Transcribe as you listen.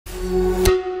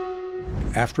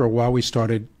After a while, we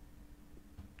started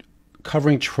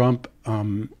covering Trump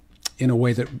in a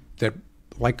way that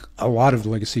like a lot of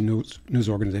legacy news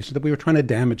organizations, that we were trying to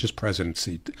damage his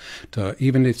presidency, to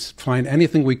even find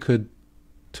anything we could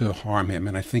to harm him.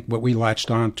 And I think what we latched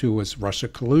on to was Russia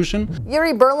collusion.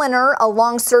 Uri Berliner, a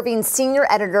long-serving senior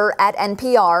editor at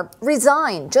NPR,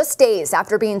 resigned just days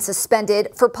after being suspended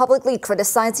for publicly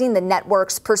criticizing the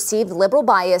network's perceived liberal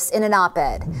bias in an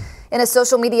op-ed. In a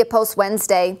social media post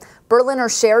Wednesday, Berliner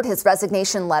shared his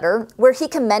resignation letter, where he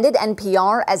commended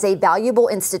NPR as a valuable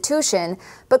institution,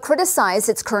 but criticized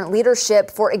its current leadership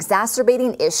for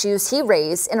exacerbating issues he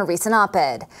raised in a recent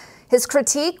op-ed. His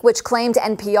critique, which claimed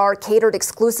NPR catered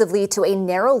exclusively to a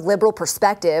narrow liberal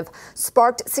perspective,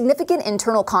 sparked significant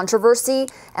internal controversy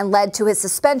and led to his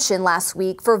suspension last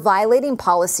week for violating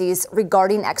policies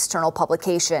regarding external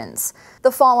publications.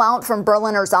 The fallout from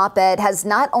Berliner's op-ed has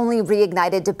not only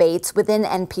reignited debates within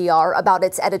NPR about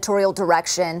its editorial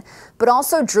direction, but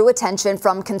also drew attention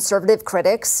from conservative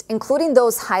critics, including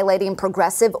those highlighting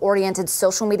progressive-oriented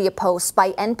social media posts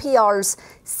by NPR's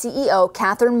CEO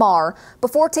Catherine Marr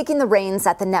before taking the reins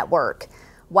at the network.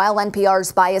 While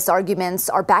NPR's bias arguments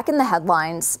are back in the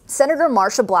headlines, Senator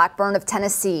Marsha Blackburn of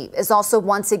Tennessee is also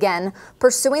once again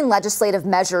pursuing legislative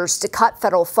measures to cut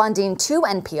federal funding to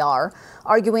NPR,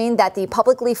 arguing that the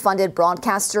publicly funded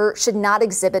broadcaster should not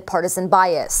exhibit partisan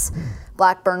bias.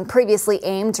 Blackburn previously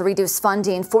aimed to reduce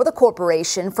funding for the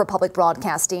Corporation for Public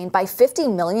Broadcasting by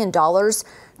 $50 million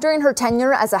during her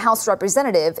tenure as a House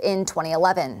representative in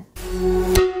 2011.